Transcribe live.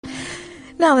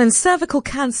Now then, cervical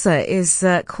cancer is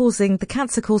causing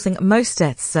most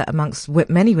deaths amongst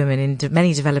many women in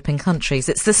many developing countries.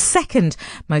 It's the second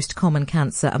most common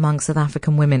cancer among South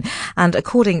African women. And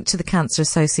according to the Cancer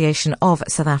Association of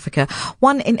South Africa,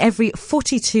 1 in every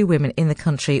 42 women in the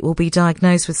country will be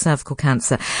diagnosed with cervical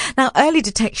cancer. Now, early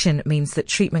detection means that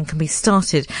treatment can be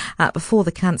started before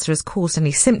the cancer has caused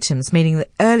any symptoms, meaning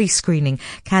that early screening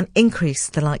can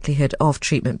increase the likelihood of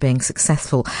treatment being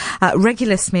successful.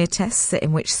 Regular smear tests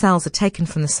in which cells are taken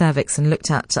from the cervix and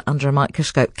looked at under a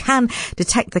microscope can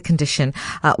detect the condition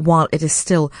while it is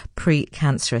still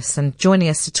pre-cancerous. And joining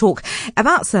us to talk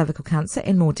about cervical cancer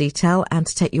in more detail and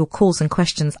to take your calls and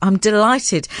questions, I'm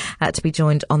delighted to be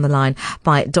joined on the line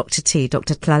by Dr.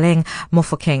 Tlakeng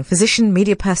Mofokeng, physician,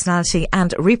 media personality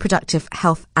and reproductive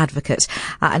health advocate.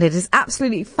 And it is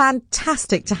absolutely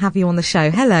fantastic to have you on the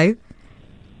show. Hello.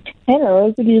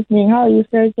 Hello, good evening. How are you,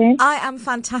 Sara-Jayne? I am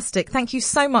fantastic. Thank you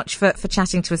so much for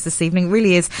chatting to us this evening. It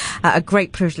really is a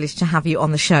great privilege to have you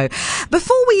on the show.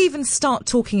 Before we even start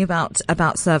talking about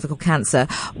cervical cancer,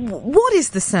 what is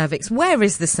the cervix? Where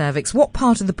is the cervix? What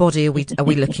part of the body are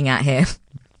we looking at here?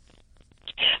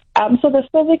 So the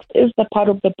cervix is the part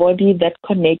of the body that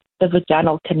connects the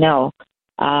vaginal canal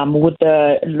with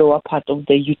the lower part of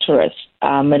the uterus.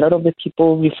 A lot of the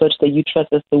people refer to the uterus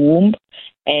as the womb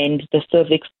and the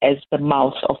cervix as the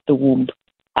mouth of the womb.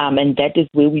 And that is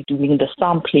where we're doing the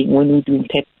sampling when we're doing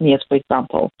pap smears, for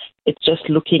example. It's just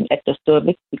looking at the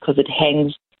cervix because it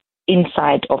hangs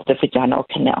inside of the vaginal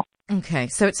canal. Okay,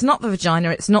 so it's not the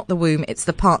vagina, it's not the womb, it's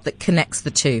the part that connects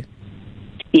the two.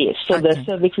 Yes, so okay. The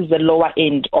cervix is the lower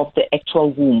end of the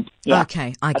actual womb. Yeah.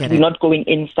 Okay, I get it. We're not going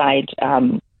inside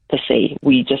per se.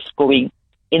 We're just going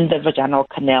in the vaginal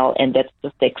canal, and that's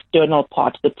just the external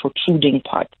part, the protruding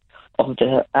part of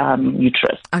the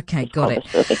uterus. Okay, got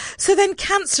it. So then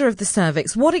cancer of the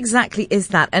cervix, what exactly is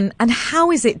that, and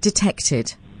how is it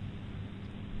detected?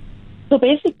 So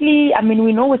basically,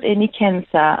 we know with any cancer,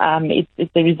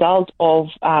 it's the result of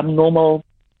normal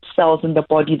cells in the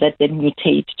body that then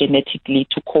mutate genetically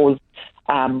to cause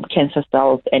cancer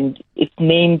cells, and it's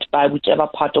named by whichever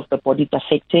part of the body it's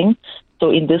affecting. So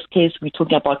in this case, we're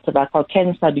talking about cervical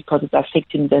cancer because it's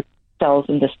affecting the cells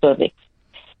in the cervix.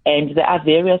 And there are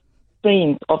various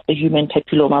strains of the human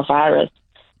papilloma virus,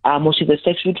 which is a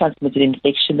sexually transmitted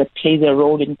infection that plays a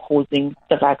role in causing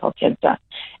cervical cancer.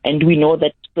 And we know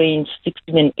that strains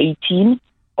 16 and 18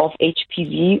 of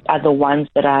HPV are the ones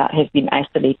that have been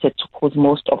isolated to cause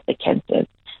most of the cancers.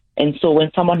 And so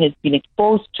when someone has been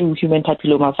exposed to human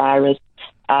papilloma virus,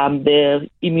 the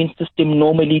immune system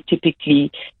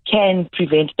typically can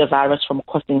prevent the virus from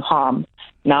causing harm.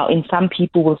 Now, in some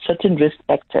people with certain risk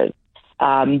factors,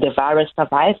 the virus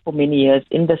survives for many years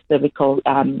in the cervical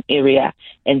area,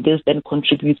 and this then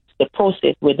contributes to the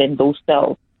process where then those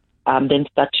cells then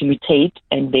start to mutate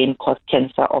and then cause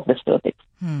cancer of the cervix.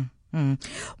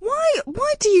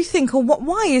 Why do you think, or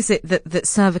why is it that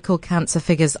cervical cancer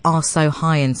figures are so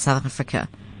high in South Africa?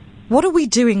 What are we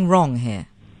doing wrong here?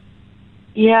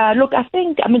 Yeah, look, I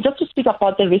think, just to speak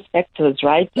about the risk factors,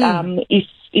 right?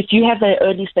 If you have an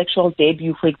early sexual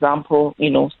debut, for example,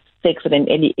 sex at an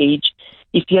early age,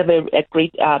 if you have a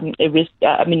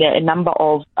number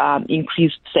of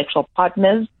increased sexual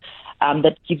partners,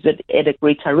 that gives it at a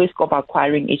greater risk of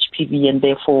acquiring HPV and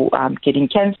therefore getting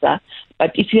cancer.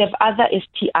 But if you have other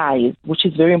STIs, which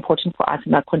is very important for us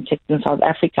in our context in South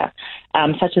Africa,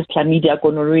 such as chlamydia,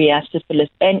 gonorrhea, syphilis,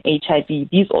 and HIV,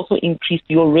 these also increase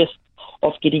your risk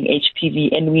of getting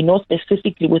HPV. And we know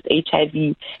specifically with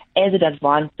HIV, as it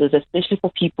advances, especially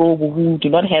for people who do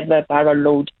not have a viral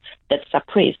load that's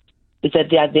suppressed, is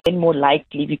that they are then more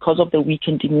likely, because of the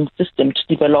weakened immune system, to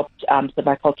develop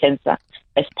cervical cancer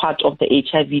as part of the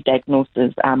HIV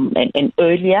diagnosis and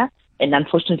earlier, and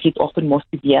unfortunately it's often more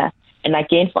severe. And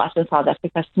again, for us in South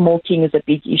Africa, smoking is a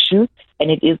big issue,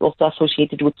 and it is also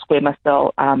associated with squamous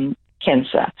cell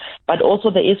cancer. But also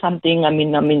there is something,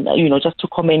 just to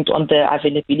comment on the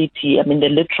availability, the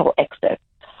literal access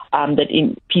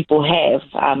that people have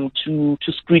to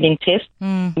screening tests.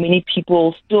 Many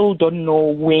people still don't know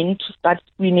when to start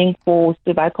screening for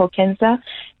cervical cancer.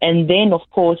 And then, of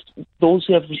course, those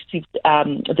who have received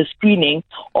the screening,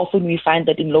 often we find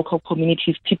that in local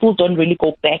communities, people don't really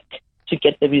go back to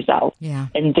get the results. Yeah.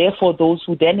 And therefore, those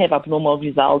who then have abnormal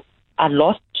results are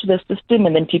lost to the system,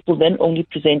 and then people then only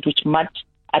present with much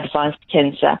advanced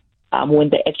cancer when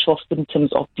the actual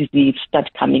symptoms of disease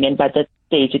start coming. And by that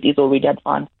stage, it is already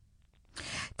advanced.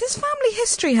 Does family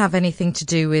history have anything to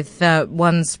do with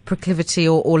one's proclivity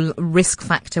or risk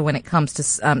factor when it comes to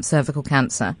cervical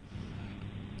cancer?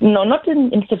 No, not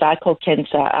in cervical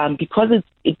cancer, because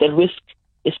the risk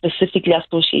is specifically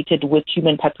associated with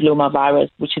human papillomavirus,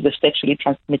 which is a sexually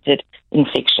transmitted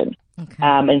infection. Okay.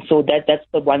 And so that's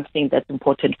the one thing that's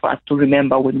important for us to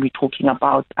remember when we're talking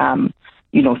about,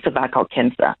 cervical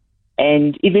cancer.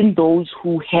 And even those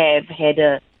who have had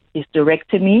a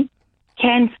hysterectomy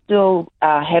can still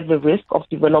have the risk of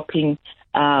developing,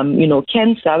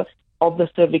 cancer of the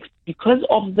cervix because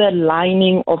of the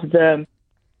lining of the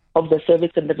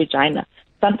cervix and the vagina.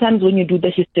 Sometimes when you do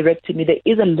the hysterectomy, there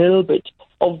is a little bit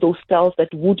of those cells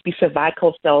that would be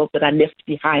cervical cells that are left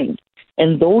behind.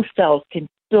 And those cells can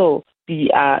still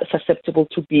be susceptible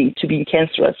to being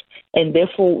cancerous. And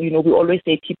therefore, we always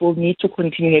say people need to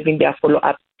continue having their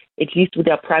follow-up, at least with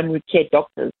their primary care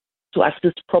doctors, to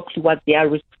assess properly what their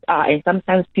risks are. And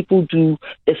sometimes people do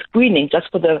the screening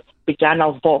just for the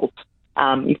vaginal vault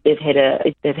if they've had a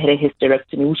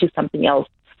hysterectomy, which is something else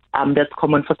that's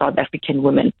common for South African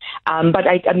women. But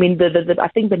I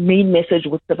think the main message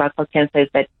with cervical cancer is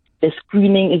that the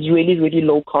screening is really, really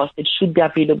low cost. It should be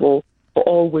available for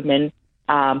all women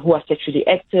who are sexually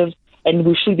active, and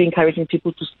we should be encouraging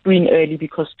people to screen early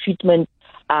because treatment,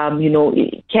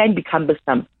 it can be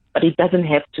cumbersome, but it doesn't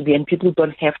have to be, and people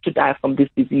don't have to die from this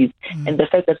disease. And the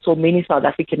fact that so many South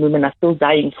African women are still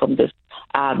dying from this,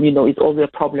 is also a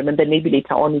problem. And then maybe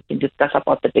later on we can discuss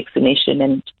about the vaccination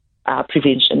and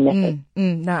prevention methods.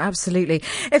 No, absolutely.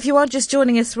 If you are just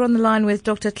joining us, we're on the line with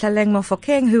Dr. Tlakeng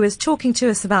Mofokeng, who is talking to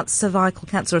us about cervical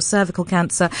cancer or cervical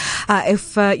cancer.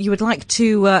 If you would like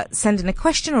to send in a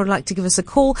question or would like to give us a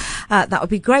call, that would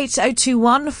be great.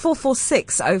 021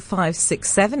 446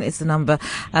 0567 is the number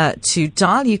to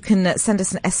dial. You can send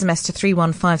us an SMS to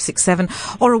 31567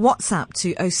 or a WhatsApp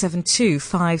to 072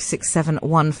 567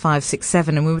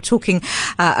 1567. And we were talking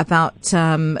about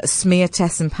smear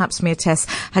tests and pap smear tests.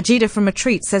 Hajida from a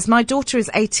treat says, my daughter is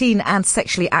 18 and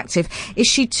sexually active. Is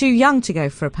she too young to go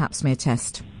for a pap smear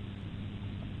test?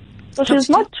 So she's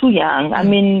not too young. I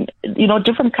mean,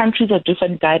 different countries have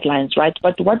different guidelines, right?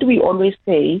 But what we always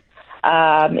say is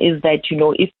that,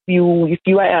 if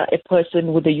you are a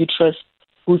person with a uterus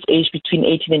who's aged between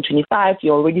 18 and 25,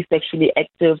 you're already sexually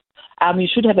active, you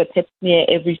should have a pap smear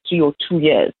every 3 or 2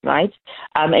 years, right?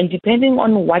 And depending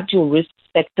on what your risk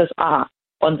factors are,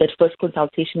 on that first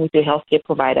consultation with your healthcare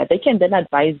provider, they can then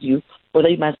advise you whether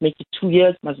you must make it 2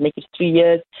 years, must make it 3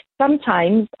 years.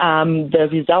 Sometimes the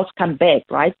results come back,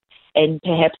 right? And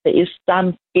perhaps there is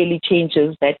some early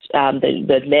changes that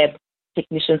the lab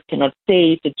technicians cannot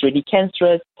say if it's really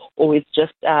cancerous or it's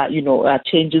just,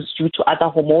 changes due to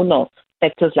other hormonal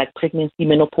factors like pregnancy,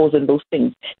 menopause, and those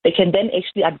things. They can then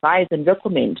actually advise and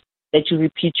recommend that you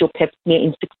repeat your pap smear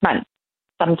in 6 months.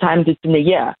 Sometimes it's in a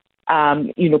year.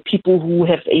 People who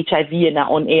have HIV and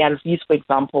are on ARVs, for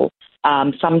example,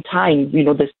 sometimes,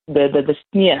 the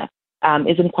smear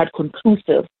isn't quite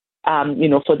conclusive,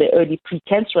 for the early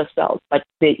precancerous cells, but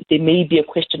there may be a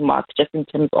question mark just in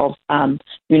terms of,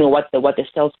 what the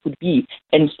cells could be.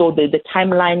 And so the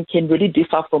timeline can really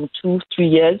differ from 2-3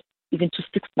 years, even to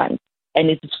 6 months. And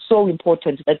it's so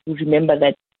important that we remember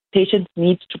that patients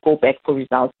need to go back for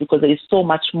results because there is so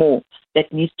much more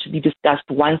that needs to be discussed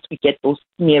once we get those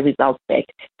smear results back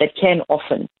that can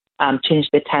often change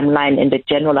the timeline and the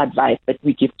general advice that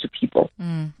we give to people.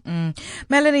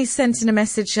 Melanie sent in a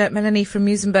message, Melanie from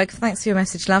Musenberg, thanks for your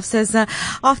message, love, says,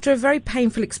 after a very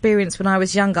painful experience when I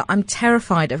was younger, I'm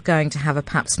terrified of going to have a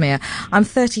pap smear. I'm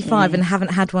 35 and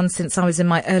haven't had one since I was in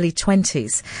my early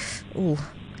 20s. Ooh.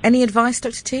 Any advice,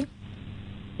 Dr. T?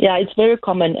 Yeah, it's very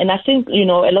common. And I think, a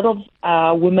lot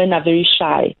of women are very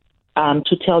shy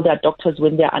to tell their doctors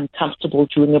when they're uncomfortable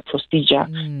during a procedure.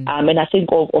 And I think,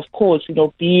 of course,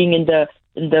 being in the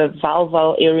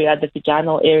vulval area, the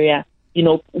vaginal area,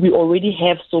 we already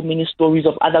have so many stories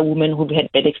of other women who've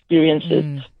had bad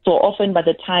experiences. So often by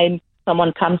the time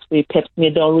someone comes for a pap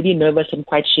smear, they're already nervous and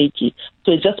quite shaky.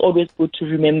 So it's just always good to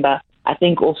remember, I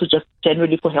think also just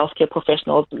generally for healthcare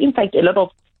professionals. In fact, a lot of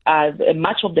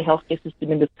much of the healthcare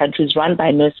system in this country is run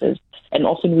by nurses, and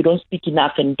often we don't speak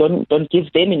enough and don't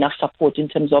give them enough support in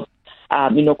terms of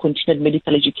continued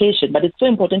medical education. But it's so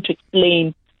important to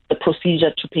explain the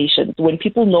procedure to patients. When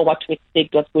people know what to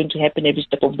expect, what's going to happen every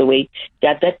step of the way, they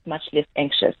are that much less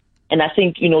anxious. And I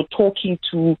think talking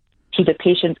to the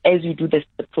patients as you do the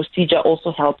procedure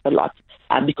also helps a lot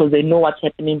because they know what's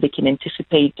happening, they can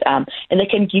anticipate, and they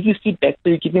can give you feedback. So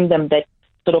you're giving them that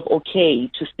sort of okay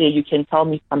to say, you can tell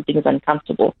me something is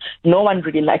uncomfortable. No one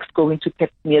really likes going to pap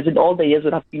smears. In all the years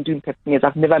that I've been doing pap smears,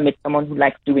 I've never met someone who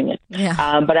likes doing it.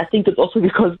 Yeah. But I think it's also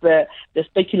because the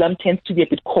speculum tends to be a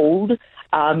bit cold,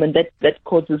 and that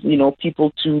causes,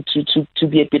 people to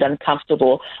be a bit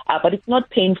uncomfortable. But it's not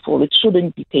painful. It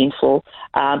shouldn't be painful.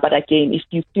 But again, if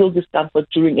you feel discomfort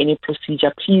during any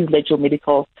procedure, please let your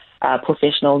medical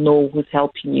professional know who's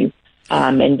helping you.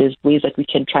 And there's ways that we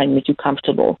can try and make you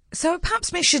comfortable. So a pap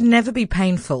smear should never be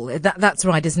painful. That's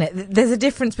right, isn't it? There's a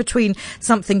difference between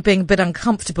something being a bit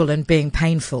uncomfortable and being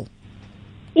painful.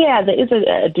 Yeah, there is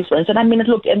a difference. And I mean,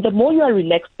 look, and the more you are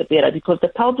relaxed, the better, because the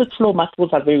pelvic floor muscles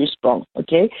are very strong,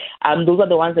 okay? Those are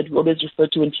the ones that we always refer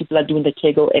to when people are doing the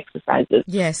Kegel exercises.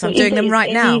 Yes, I'm doing them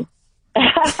right now.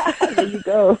 There you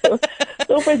go.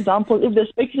 So, for example, if the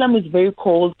speculum is very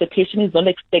cold, the patient is not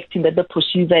expecting that the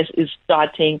procedure is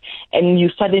starting, and you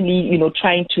suddenly,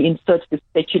 trying to insert the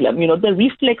speculum, the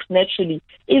reflex naturally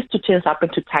is to tense up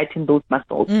and to tighten those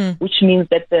muscles, which means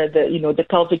that the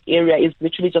pelvic area is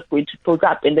literally just going to close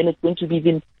up, and then it's going to be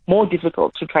even more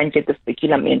difficult to try and get the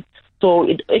speculum in. So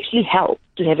it actually helps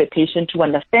to have a patient who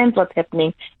understands what's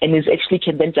happening and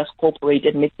can then just cooperate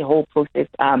and make the whole process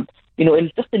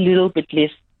it's just a little bit less,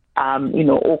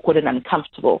 awkward and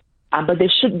uncomfortable. But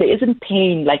there isn't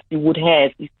pain like you would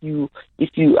have if you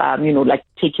like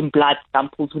taking blood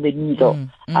samples with a needle.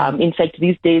 In fact,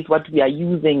 these days, what we are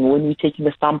using when we're taking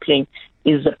the sampling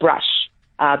is a brush.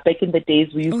 Back in the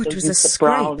days, we used to use the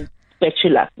brown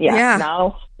spatula. Yeah.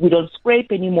 Now we don't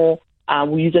scrape anymore.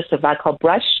 We use a cervical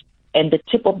brush, and the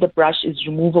tip of the brush is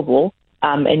removable.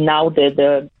 And now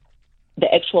the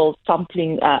actual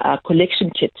sampling collection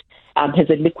kit has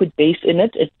a liquid base in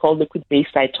it. It's called liquid base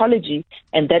cytology,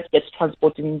 and that gets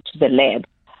transported into the lab.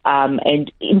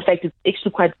 And in fact, it's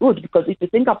actually quite good, because if you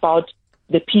think about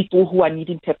the people who are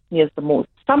needing pap smears the most,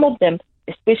 some of them,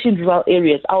 especially in rural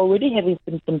areas, are already having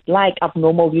symptoms like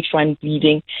abnormal uterine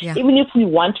bleeding. Yeah. Even if we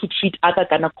want to treat other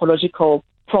gynecological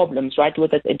problems, right,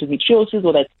 whether it's endometriosis,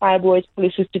 whether it's fibroids,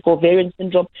 polycystic ovarian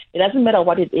syndrome, it doesn't matter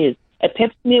what it is. A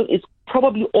pap smear is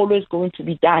probably always going to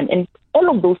be done. And all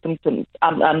of those symptoms,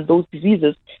 those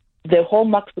diseases, the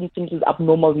hallmark symptoms is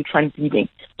abnormal uterine bleeding.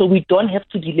 So we don't have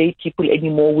to delay people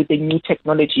anymore with the new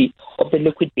technology of the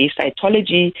liquid-based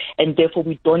cytology, and therefore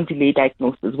we don't delay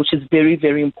diagnosis, which is very,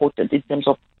 very important in terms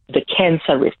of the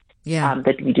cancer risk.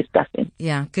 That we're discussing.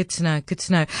 Yeah, good to know.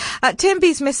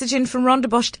 Tembi's message in from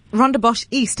Rondebosch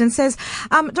East and says,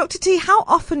 Dr. T, how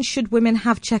often should women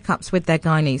have checkups with their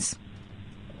gynaes?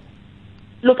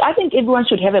 Look, I think everyone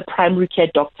should have a primary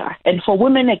care doctor. And for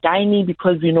women, a gynae,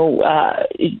 because,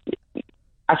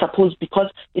 I suppose because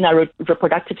in our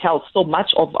reproductive health, so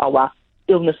much of our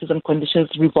illnesses and conditions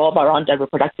revolve around our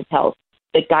reproductive health.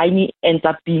 The gynae ends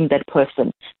up being that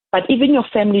person. But even your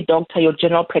family doctor, your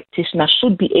general practitioner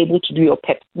should be able to do your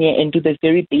pap smear and do the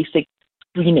very basic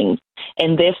screenings.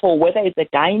 And therefore, whether it's a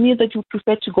gynae that you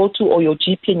prefer to go to or your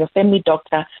GP and your family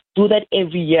doctor, do that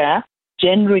every year.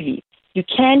 Generally, you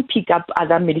can pick up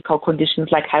other medical conditions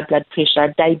like high blood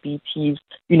pressure, diabetes,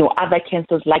 other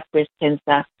cancers like breast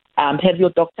cancer. Have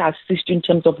your doctor assist you in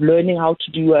terms of learning how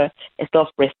to do a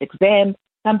self-breast exam.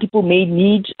 Some people may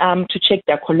need to check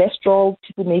their cholesterol.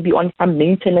 People may be on some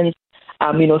maintenance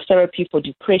therapy for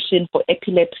depression, for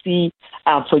epilepsy,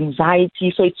 for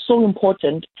anxiety. So it's so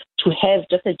important to have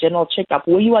just a general checkup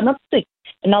where you are not sick.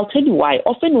 And I'll tell you why.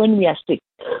 Often when we are sick,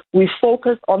 we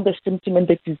focus on the symptom and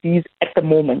the disease at the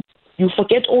moment. You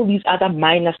forget all these other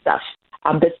minor stuff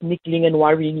that's niggling and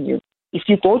worrying you. If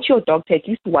you go to your doctor at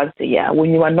least once a year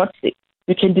when you are not sick,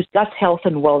 you can discuss health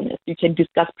and wellness. You can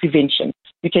discuss prevention.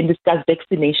 You can discuss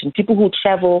vaccination. People who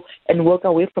travel and work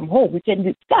away from home, we can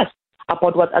discuss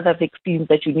about what other vaccines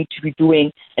that you need to be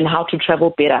doing and how to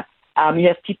travel better. You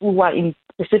have people who are in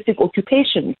specific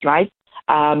occupations, right,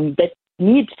 that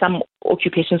need some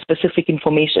occupation-specific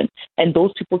information. And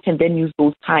those people can then use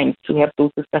those times to have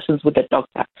those discussions with the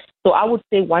doctor. So I would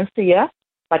say once a year,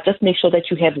 but just make sure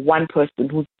that you have one person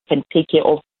who can take care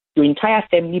of your entire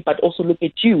family, but also look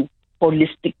at you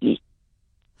holistically.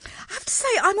 I have to say,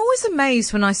 I'm always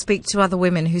amazed when I speak to other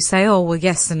women who say, oh, well,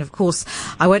 yes, and of course,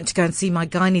 I went to go and see my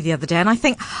gynae the other day. And I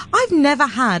think I've never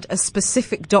had a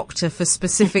specific doctor for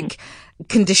specific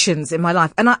conditions in my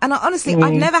life. And I honestly,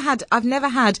 I've never had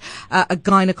a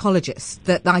gynecologist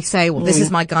that I say, well, this is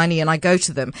my gynae, and I go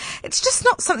to them. It's just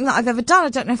not something that I've ever done. I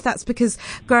don't know if that's because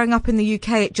growing up in the UK,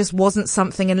 it just wasn't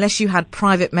something, unless you had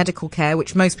private medical care,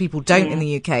 which most people don't in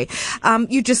the UK.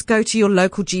 You just go to your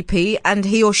local GP and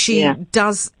he or she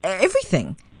does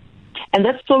everything. And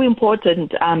that's so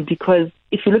important because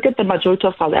if you look at the majority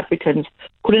of South Africans,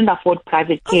 couldn't afford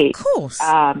private care. Of course.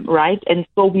 Right? And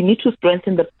so we need to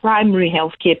strengthen the primary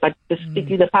health care, but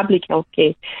specifically the public health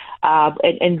care.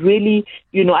 And really,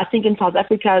 I think in South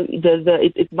Africa,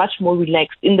 it's much more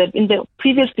relaxed. In the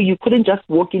previously, you couldn't just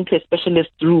walk into a specialist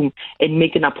room and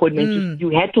make an appointment. You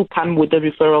had to come with a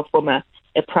referral from a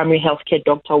primary healthcare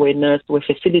doctor or a nurse or a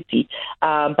facility.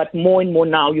 But more and more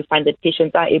now, you find that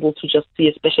patients are able to just see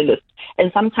a specialist.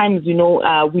 And sometimes,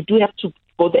 we do have to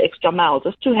go the extra mile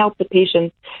just to help the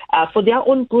patients for their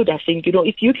own good. I think,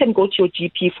 if you can go to your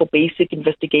GP for basic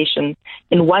investigation,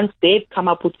 and once they've come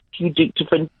up with a few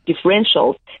different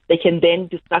differentials, they can then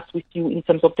discuss with you in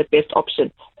terms of the best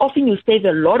option. Often you save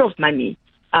a lot of money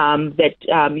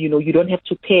you don't have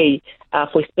to pay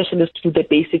for a specialist to do the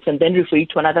basics and then refer you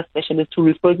to another specialist who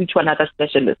refers you to another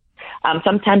specialist.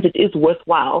 Sometimes it is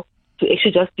worthwhile to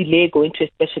actually just delay going to a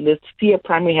specialist, see a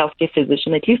primary healthcare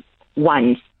physician at least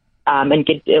once, and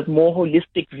get a more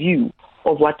holistic view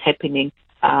of what's happening,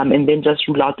 and then just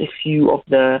rule out a few of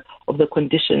the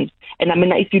conditions. And I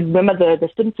mean, if you remember the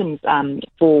symptoms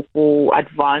for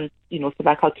advanced,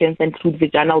 cervical cancer include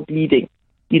vaginal bleeding,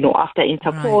 after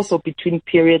intercourse, right, or between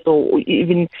periods, or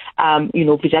even,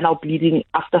 vaginal bleeding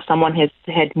after someone has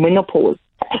had menopause.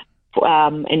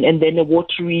 And then a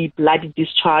watery, bloody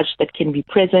discharge that can be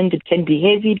present. It can be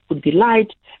heavy, it could be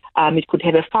light, it could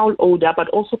have a foul odor, but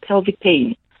also pelvic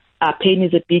pain. Pain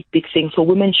is a big, big thing. So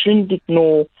women shouldn't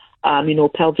ignore,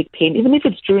 pelvic pain. Even if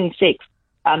it's during sex,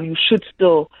 you should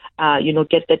still,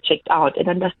 get that checked out and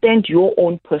understand your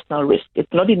own personal risk.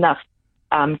 It's not enough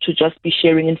to just be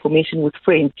sharing information with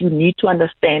friends. You need to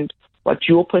understand what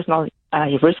your personal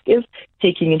risk is,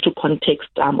 taking into context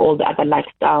all the other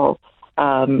lifestyle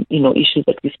issues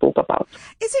that we spoke about.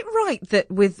 Is it right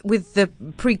that with the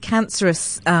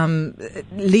precancerous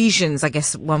lesions, I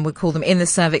guess one would call them, in the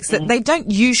cervix, that they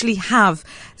don't usually have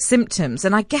symptoms?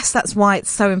 And I guess that's why it's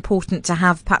so important to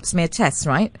have pap smear tests,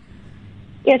 right?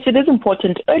 Yes, it is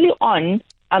important. Early on,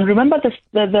 remember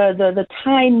the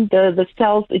time the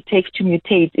cells it takes to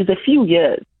mutate is a few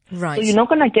years. Right. So you're not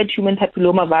going to get human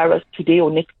papillomavirus today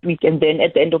or next week, and then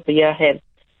at the end of the year have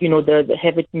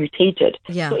have it mutated.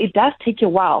 Yeah. So it does take a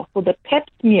while. So the pap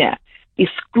smear is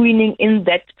screening in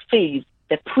that phase,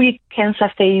 the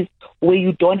pre-cancer phase, where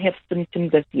you don't have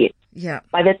symptoms as yet. Yeah.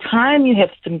 By the time you have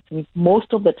symptoms,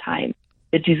 most of the time,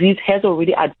 the disease has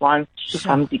already advanced to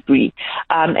some degree.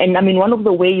 And I mean, one of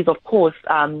the ways, of course,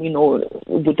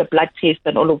 with the blood test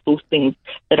and all of those things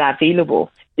that are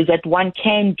available, is that one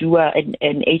can do an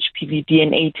HPV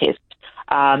DNA test,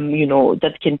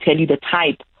 that can tell you the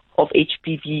type of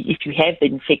HPV if you have the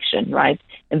infection, right?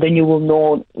 And then you will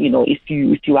know, if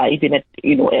you are even at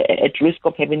risk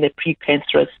of having the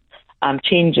precancerous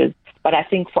changes. But I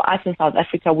think for us in South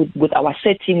Africa, with our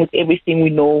setting, with everything we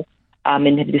know,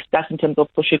 and have discussed in terms of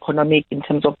socioeconomic, in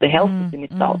terms of the health system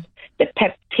itself, the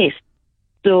PEP test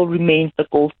still remains the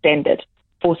gold standard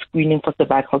for screening for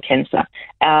cervical cancer.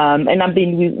 And I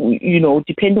mean,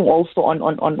 depending also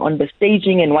on the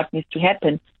staging and what needs to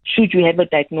happen, should you have a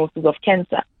diagnosis of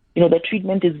cancer, the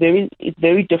treatment is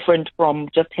very different from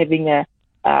just having a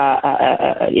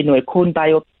cone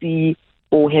biopsy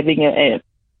or having a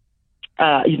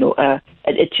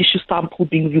tissue sample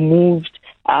being removed.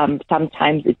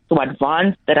 Sometimes it's so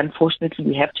advanced that unfortunately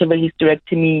we have to have a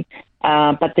hysterectomy.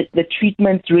 But the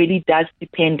treatment really does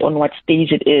depend on what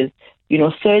stage it is.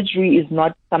 Surgery is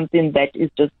not something that is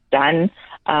just done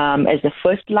as a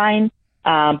first line,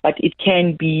 but it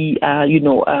can be,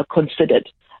 considered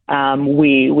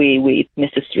where it's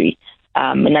necessary.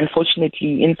 And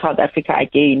unfortunately, in South Africa,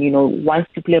 again, once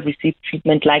people have received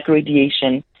treatment like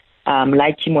radiation,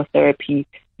 like chemotherapy,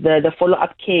 the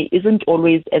follow-up care isn't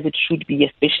always as it should be,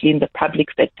 especially in the public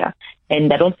sector.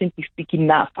 And I don't think we speak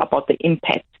enough about the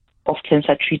impact of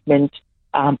cancer treatment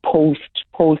post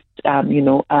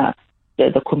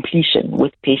the completion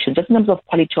with patients, just in terms of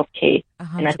quality of care.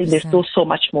 100%. And I think there's still so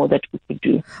much more that we could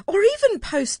do. Or even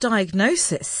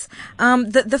post-diagnosis.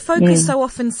 The focus so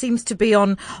often seems to be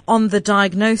on the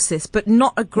diagnosis, but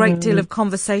not a great deal of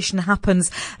conversation happens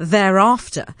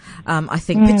thereafter, I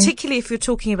think, particularly if you're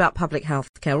talking about public health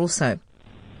care also.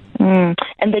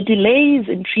 And the delays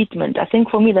in treatment, I think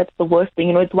for me that's the worst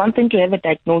thing. It's one thing to have a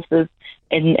diagnosis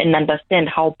and understand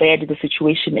how bad the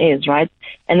situation is, right?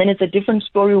 And then it's a different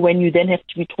story when you then have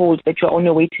to be told that you're on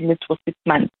your waiting list for 6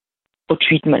 months for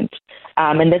treatment.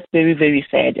 And that's very, very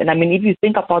sad. And I mean, if you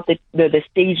think about the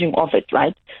staging of it,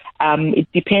 right?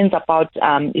 It depends about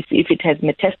if it has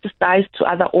metastasized to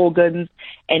other organs,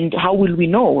 and how will we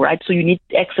know, right? So you need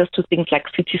access to things like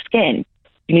CT scans.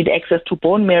 You need access to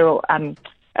bone marrow,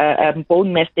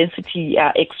 bone mass density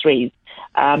X-rays.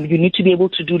 You need to be able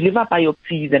to do liver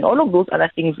biopsies and all of those other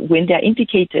things when they are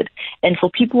indicated. And for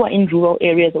people who are in rural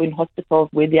areas or in hospitals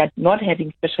where they are not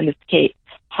having specialist care,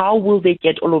 how will they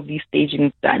get all of these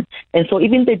stagings done? And so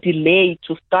even the delay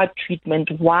to start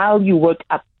treatment while you work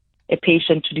up a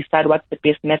patient to decide what's the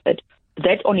best method,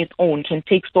 that on its own can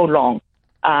take so long.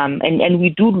 And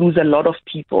we do lose a lot of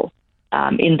people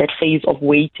in that phase of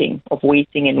waiting for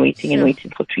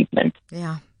treatment.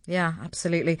 Yeah,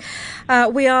 absolutely.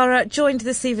 We are joined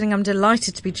this evening, I'm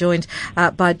delighted to be joined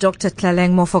by Dr.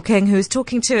 Tlakeng Mofokeng, who is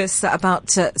talking to us about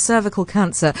cervical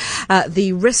cancer,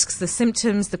 the risks, the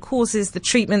symptoms, the causes, the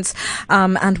treatments,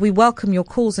 and we welcome your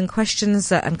calls and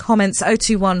questions and comments.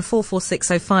 021 446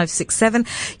 0567.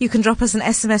 You can drop us an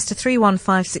SMS to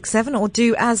 31567 or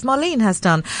do as Marlene has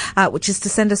done, which is to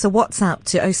send us a WhatsApp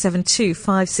to 072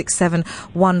 567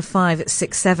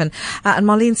 1567. And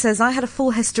Marlene says, I had a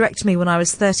full hysterectomy when I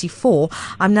was 34.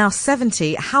 I'm now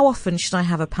 70. How often should I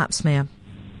have a pap smear?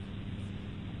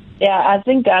 Yeah, I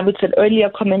think it's an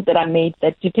earlier comment that I made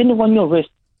that depending on your risk,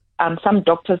 some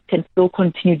doctors can still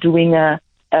continue doing a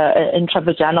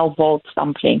intravaginal vault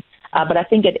sampling. But I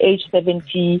think at age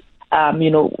 70,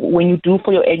 when you do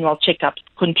for your annual checkups,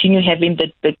 continue having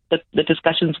the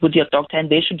discussions with your doctor, and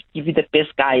they should give you the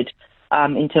best guide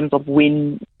in terms of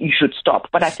when you should stop.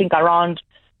 But I think around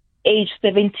age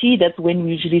 70, that's when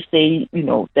we usually say,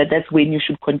 that's when you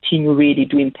should continue really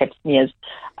doing pap smears.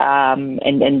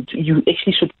 And you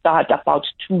actually should start about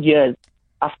 2 years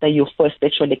after your first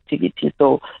sexual activity.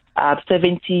 So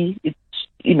 70, it's,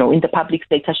 in the public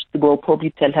sector, she will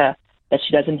probably tell her that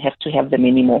she doesn't have to have them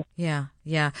anymore.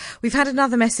 Yeah. We've had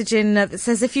another message in that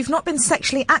says, if you've not been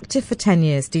sexually active for 10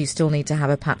 years, do you still need to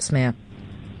have a pap smear?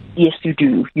 Yes, you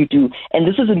do. And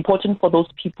this is important for those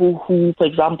people who, for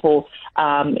example,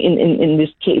 in this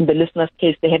case, in the listener's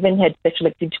case, they haven't had sexual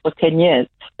activity for 10 years,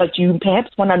 but you perhaps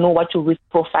want to know what your risk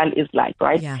profile is like,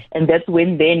 right? Yeah. And that's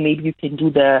when then maybe you can do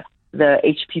the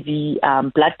HPV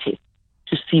blood test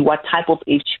to see what type of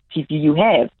HPV you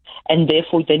have. And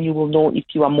therefore, then you will know if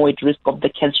you are more at risk of the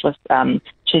cancerous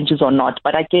changes or not.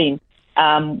 But again,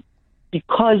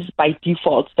 because by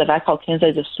default, cervical cancer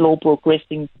is a slow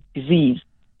progressing disease,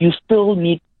 you still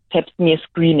need pap smear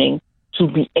screening to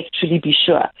be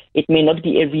sure. It may not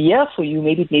be every year for you,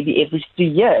 maybe every 3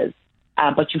 years,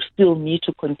 but you still need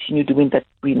to continue doing that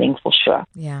screening for sure.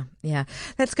 Yeah.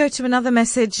 Let's go to another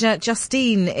message.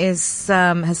 Justine has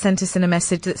sent us in a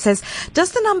message that says,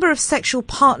 does the number of sexual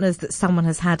partners that someone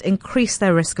has had increase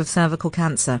their risk of cervical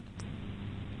cancer?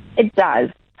 It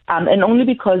does, and only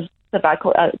because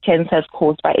cervical cancer is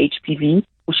caused by HPV,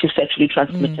 which is sexually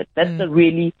transmitted. That's the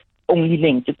really only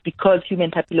link. It's because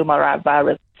human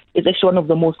papillomavirus is actually one of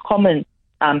the most common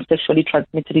sexually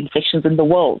transmitted infections in the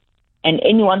world. And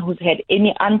anyone who's had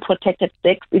any unprotected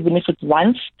sex, even if it's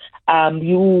once,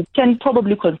 you can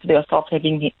probably consider yourself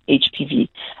having HPV.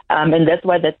 And that's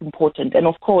why that's important. And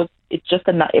of course, it's just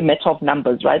a matter of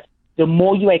numbers, right? The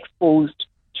more you are exposed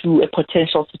to a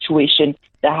potential situation,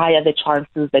 the higher the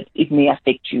chances that it may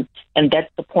affect you. And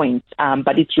that's the point.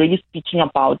 But it's really speaking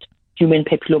about human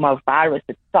papillomavirus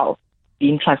itself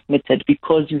being transmitted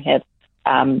because you have,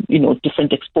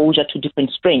 different exposure to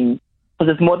different strains.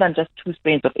 Because there's more than just 2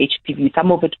 strains of HPV.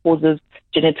 Some of it causes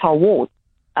genital warts,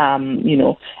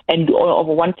 And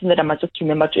one thing that I must just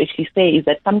remember to actually say is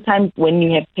that sometimes when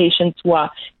you have patients who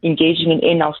are engaging in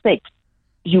anal sex,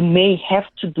 you may have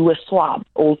to do a swab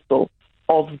also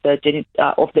of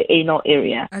the anal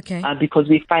area. Okay. Because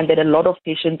we find that a lot of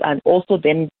patients are also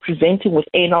then presenting with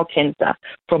anal cancer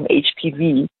from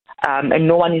HPV, and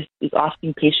no one is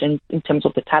asking patients in terms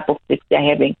of the type of sex they're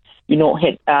having.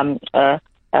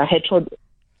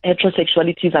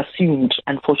 Heterosexuality is assumed,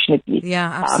 unfortunately.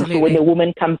 Yeah, absolutely. So when a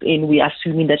woman comes in, we are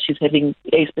assuming that she's having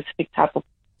a specific type of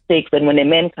sex, and when a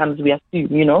man comes, we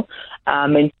assume,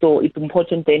 and so it's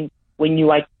important then when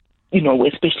you are,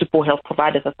 especially for health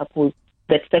providers, I suppose,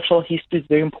 that sexual history is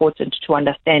very important to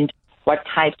understand what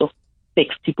types of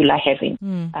sex people are having,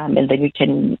 and then you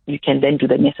can then do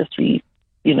the necessary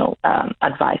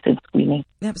advice and screening.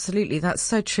 Absolutely. That's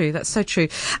so true.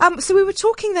 So we were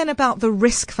talking then about the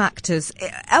risk factors.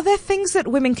 Are there things that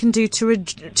women can do to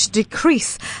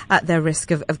decrease their risk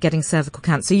of getting cervical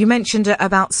cancer? You mentioned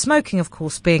about smoking, of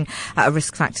course, being a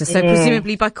risk factor. So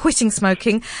presumably by quitting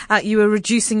smoking, you are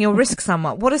reducing your risk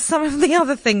somewhat. What are some of the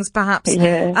other things, perhaps?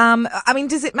 Yeah.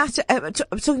 Does it matter?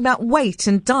 Talking about weight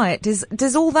and diet,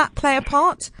 does all that play a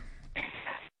part?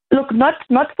 Look, not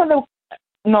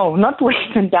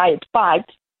weight and diet, but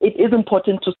it is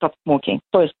important to stop smoking,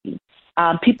 firstly.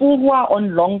 People who are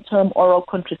on long-term oral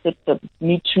contraceptives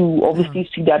need to obviously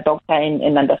see their doctor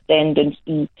and understand and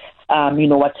see,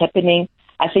 what's happening.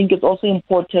 I think it's also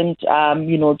important,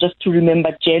 just to remember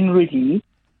generally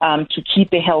to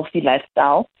keep a healthy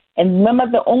lifestyle. And remember,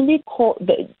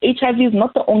 the HIV is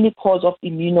not the only cause of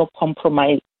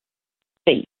immunocompromised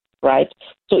state, right?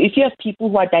 So if you have people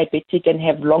who are diabetic and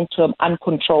have long-term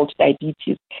uncontrolled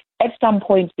diabetes, at some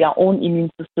point their own immune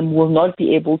system will not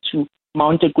be able to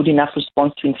mount a good enough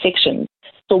response to infections.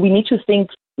 So we need to think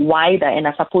wider and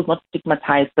I suppose not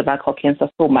stigmatize cervical cancer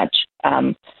so much,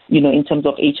 in terms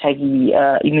of HIV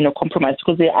immunocompromised,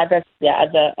 because there are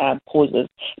other causes.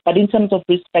 But in terms of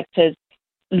risk factors,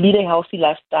 lead a healthy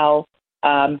lifestyle,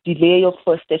 delay your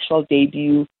first sexual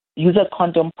debut, use a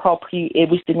condom properly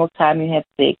every single time you have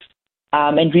sex.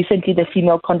 And recently the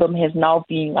female condom has now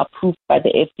been approved by the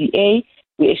FDA.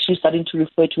 We're actually starting to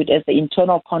refer to it as the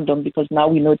internal condom because now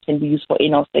we know it can be used for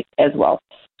anal sex as well.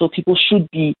 So people we should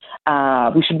be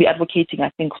advocating,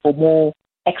 I think, for more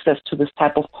access to this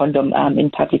type of condom in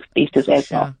public spaces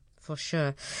as well. For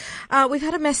sure. We've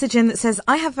had a message in that says,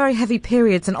 I have very heavy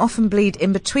periods and often bleed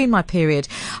in between my period.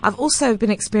 I've also been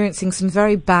experiencing some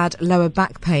very bad lower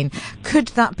back pain. Could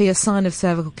that be a sign of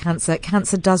cervical cancer?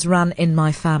 Cancer does run in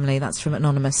my family. That's from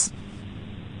Anonymous.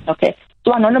 Okay.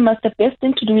 So Anonymous, the best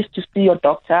thing to do is to see your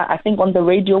doctor. I think on the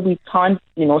radio we can't,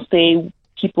 say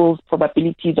people's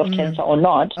probabilities of cancer or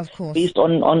not, of course, based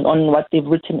on what they've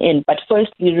written in. But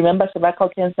firstly, remember cervical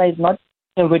cancer is not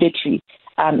hereditary.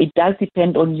 It does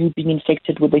depend on you being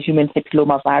infected with the human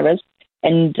papilloma virus.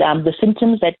 And the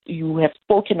symptoms that you have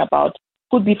spoken about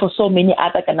could be for so many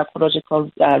other gynecological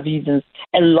reasons.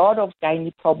 A lot of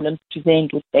gynae problems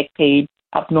present with back pain,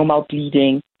 abnormal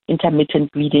bleeding,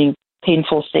 intermittent bleeding,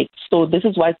 painful sex. So this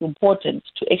is why it's important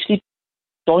to actually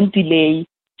don't delay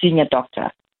seeing a doctor.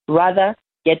 Rather,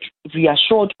 get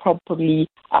reassured properly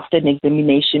after an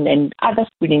examination and other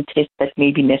screening tests that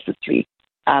may be necessary.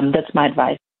 That's my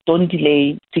advice. Don't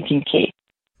delay seeking care.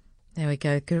 There we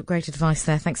go. Great advice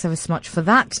there. Thanks ever so much for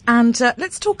that. And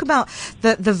let's talk about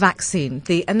the vaccine.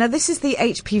 And now this is the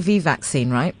HPV vaccine,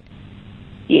 right?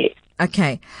 Yes.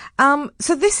 Okay.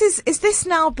 So this is this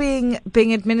now being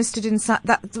administered in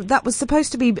that was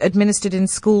supposed to be administered in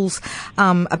schools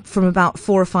from about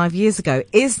 4 or 5 years ago.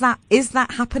 Is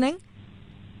that happening?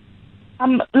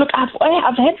 Look,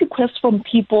 I've had requests from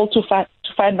people to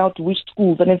find out which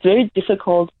schools, and it's very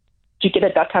difficult to get a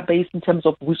database in terms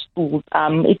of which schools.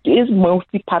 It is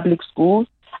mostly public schools.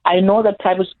 I know that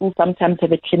private schools sometimes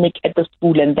have a clinic at the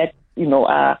school, and that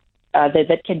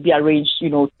that can be arranged,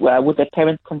 with the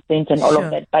parents' consent and all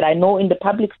of that. But I know in the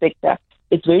public sector,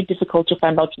 it's very difficult to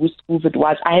find out which schools it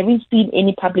was. I haven't seen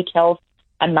any public health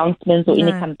announcements or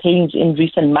any campaigns in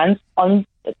recent months on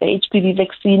the HPV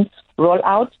vaccine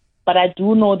rollout. But I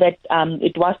do know that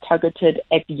it was targeted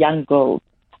at young girls.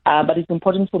 But it's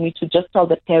important for me to just tell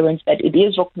the parents that it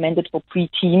is recommended for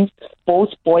preteens, both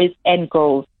boys and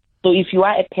girls. So if you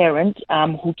are a parent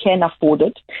who can afford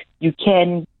it, you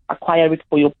can acquire it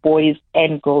for your boys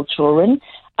and girl children,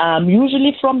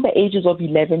 usually from the ages of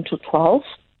 11 to 12.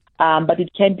 But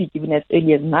it can be given as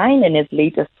early as 9 and as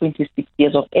late as 26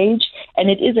 years of age. And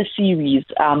it is a series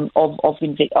of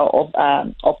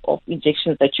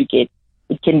injections that you get.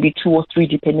 It can be 2 or 3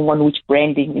 depending on which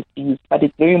branding is used. But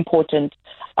it's very important,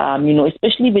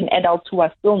 especially when adults who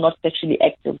are still not sexually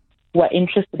active, who are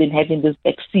interested in having this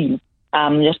vaccine,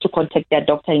 just to contact their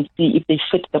doctor and see if they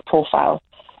fit the profile,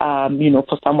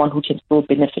 for someone who can still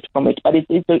benefit from it. But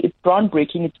it's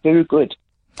groundbreaking. It's very good.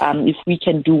 If we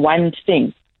can do one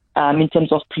thing in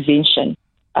terms of prevention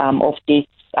of deaths,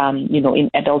 in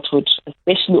adulthood,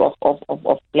 especially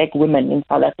of Black women in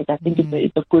South Africa, I think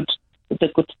it's a good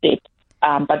step.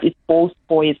 But it's both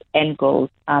boys and girls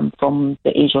from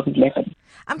the age of 11.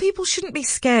 And people shouldn't be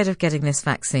scared of getting this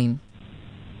vaccine.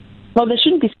 No, they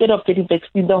shouldn't be scared of getting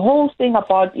vaccine. The whole thing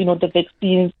about, the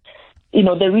vaccines,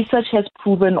 the research has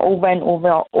proven over and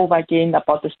over again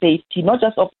about the safety, not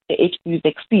just of the HPV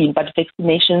vaccine, but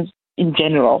vaccinations in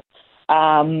general.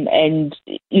 And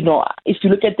if you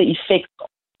look at the effects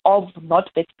of not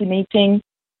vaccinating,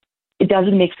 it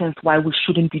doesn't make sense why we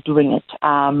shouldn't be doing it.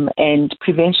 And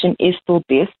prevention is still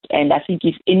best. And I think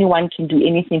if anyone can do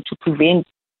anything to prevent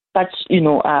such,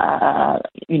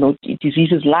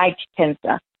 diseases like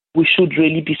cancer, we should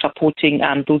really be supporting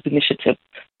those initiatives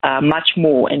much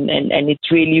more. And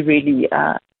it's really, really,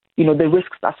 the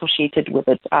risks associated with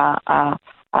it are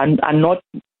not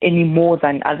any more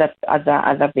than other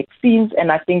vaccines.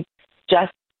 And I think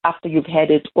just after you've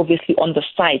had it, obviously on the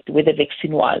site where the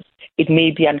vaccine was, it may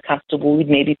be uncomfortable, it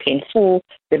may be painful,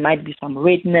 there might be some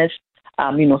redness,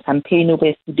 some pain over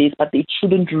a few days, but it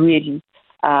shouldn't really,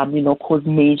 cause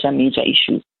major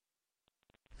issues.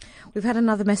 We've had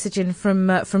another message in from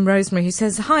Rosemary, who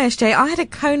says, "Hi SJ, I had a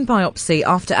cone biopsy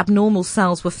after abnormal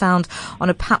cells were found on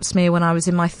a pap smear when I was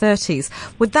in my 30s.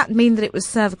 Would that mean that it was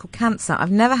cervical cancer?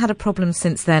 I've never had a problem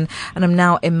since then, and I'm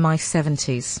now in my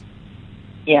 70s."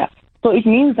 Yeah. So it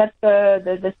means that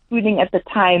the screening at the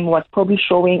time was probably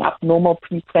showing abnormal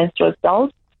precancerous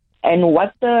cells. And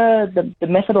what the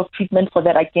method of treatment for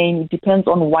that, again, depends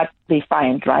on what they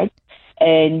find, right?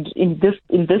 And in this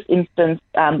instance,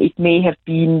 it may have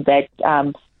been that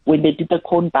when they did the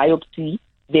cone biopsy,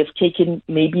 they've taken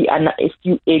maybe a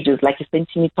few edges, like a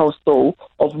centimeter or so,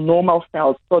 of normal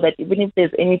cells, so that even if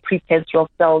there's any precancerous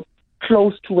cells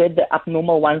close to where the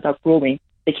abnormal ones are growing,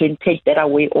 they can take that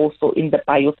away also in the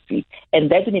biopsy.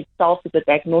 And that in itself is a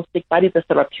diagnostic, but it's a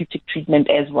therapeutic treatment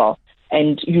as well.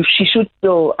 And she should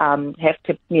still have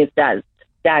pap smears done,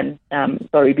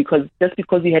 because just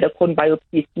because you had a cone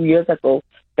biopsy a few years ago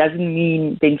doesn't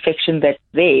mean the infection that's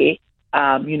there,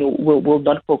 will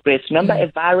not progress. Remember, a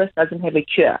virus doesn't have a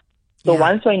cure. So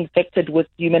once you're infected with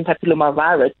human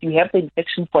papillomavirus, you have the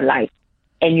infection for life.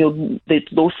 And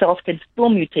those cells can still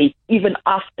mutate even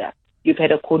after you've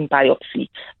had a cone biopsy.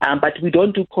 But we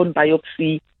don't do cone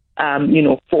biopsy,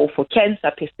 for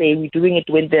cancer per se. We're doing it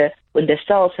when the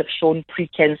cells have shown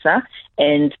pre-cancer,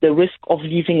 and the risk of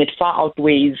leaving it far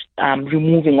outweighs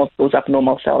removing of those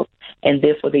abnormal cells. And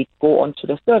therefore they go onto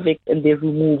the cervix and they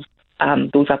remove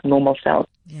those abnormal cells.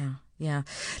 Yeah.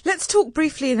 Let's talk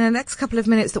briefly in the next couple of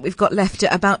minutes that we've got left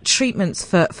about treatments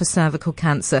for cervical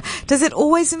cancer. Does it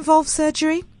always involve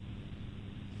surgery?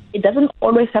 It doesn't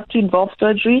always have to involve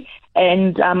surgery.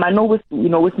 And I know with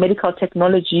medical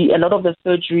technology, a lot of the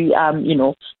surgery,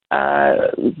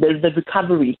 the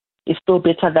recovery is still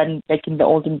better than back in the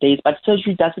olden days. But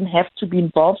surgery doesn't have to be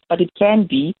involved, but it can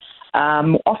be.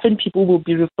 Often people will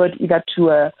be referred either to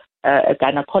a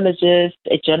gynecologist,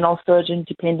 a general surgeon,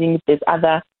 depending if there's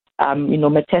other,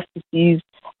 metastases.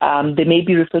 They may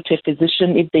be referred to a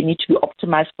physician if they need to be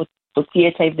optimized for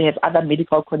theater, if they have other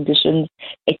medical conditions.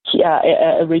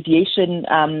 A radiation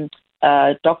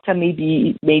doctor may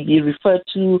be referred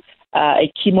to,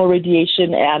 a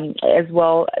chemoradiation as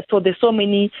well. So there's so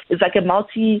many. It's like a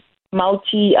multi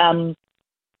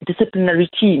disciplinary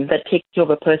team that takes care of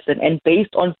a person, and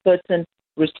based on certain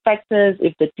risk factors,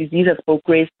 if the disease has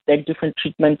progressed, then different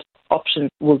treatment options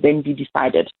will then be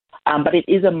decided. But it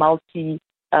is a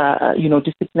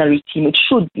disciplinary team. It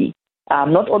should be.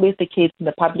 Not always the case in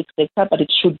the public sector, but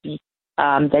it should be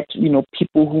that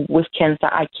people who with cancer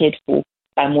are cared for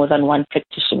by more than one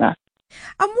practitioner.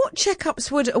 And what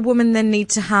checkups would a woman then need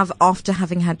to have after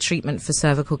having had treatment for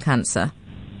cervical cancer?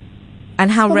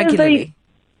 And how regularly?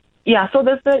 So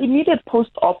there's the immediate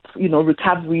post-op,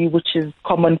 recovery, which is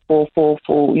common for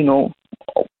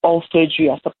all surgery,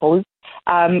 I suppose.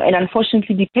 And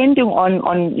unfortunately, depending on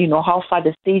how far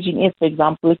the staging is, for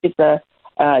example, if it's a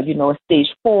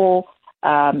stage 4,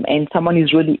 and someone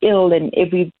is really ill and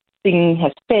everything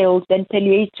has failed, then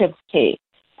palliative care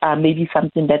may be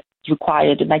something that's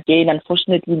required. And again,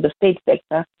 unfortunately, in the state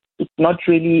sector, it's not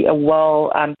really a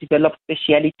well-developed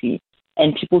speciality,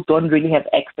 and people don't really have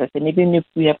access. And even if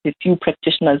we have a few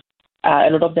practitioners, a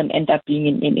lot of them end up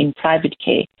being in private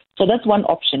care. So that's one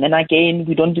option. And again,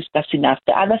 we don't discuss enough.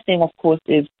 The other thing, of course,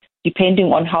 is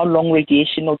depending on how long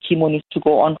radiation or chemo needs to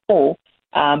go on for,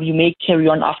 you may carry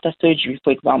on after surgery,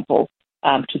 for example,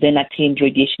 to then attain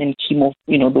radiation and chemo,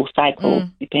 those cycles,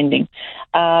 depending.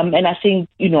 And I think,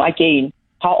 again,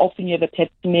 how often you have a pap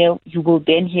smear, you will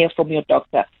then hear from your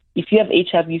doctor. If you have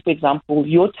HIV, for example,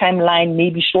 your timeline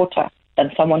may be shorter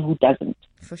than someone who doesn't.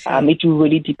 For sure. It will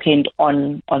really depend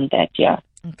on that, yeah.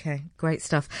 Okay, great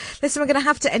stuff. Listen, we're going to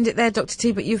have to end it there, Dr.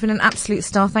 T, but you've been an absolute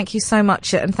star. Thank you so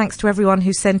much. And thanks to everyone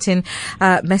who sent in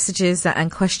messages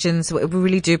and questions. We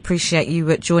really do appreciate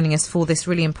you joining us for this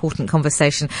really important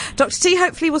conversation. Dr. T,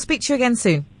 hopefully we'll speak to you again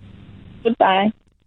soon. Goodbye.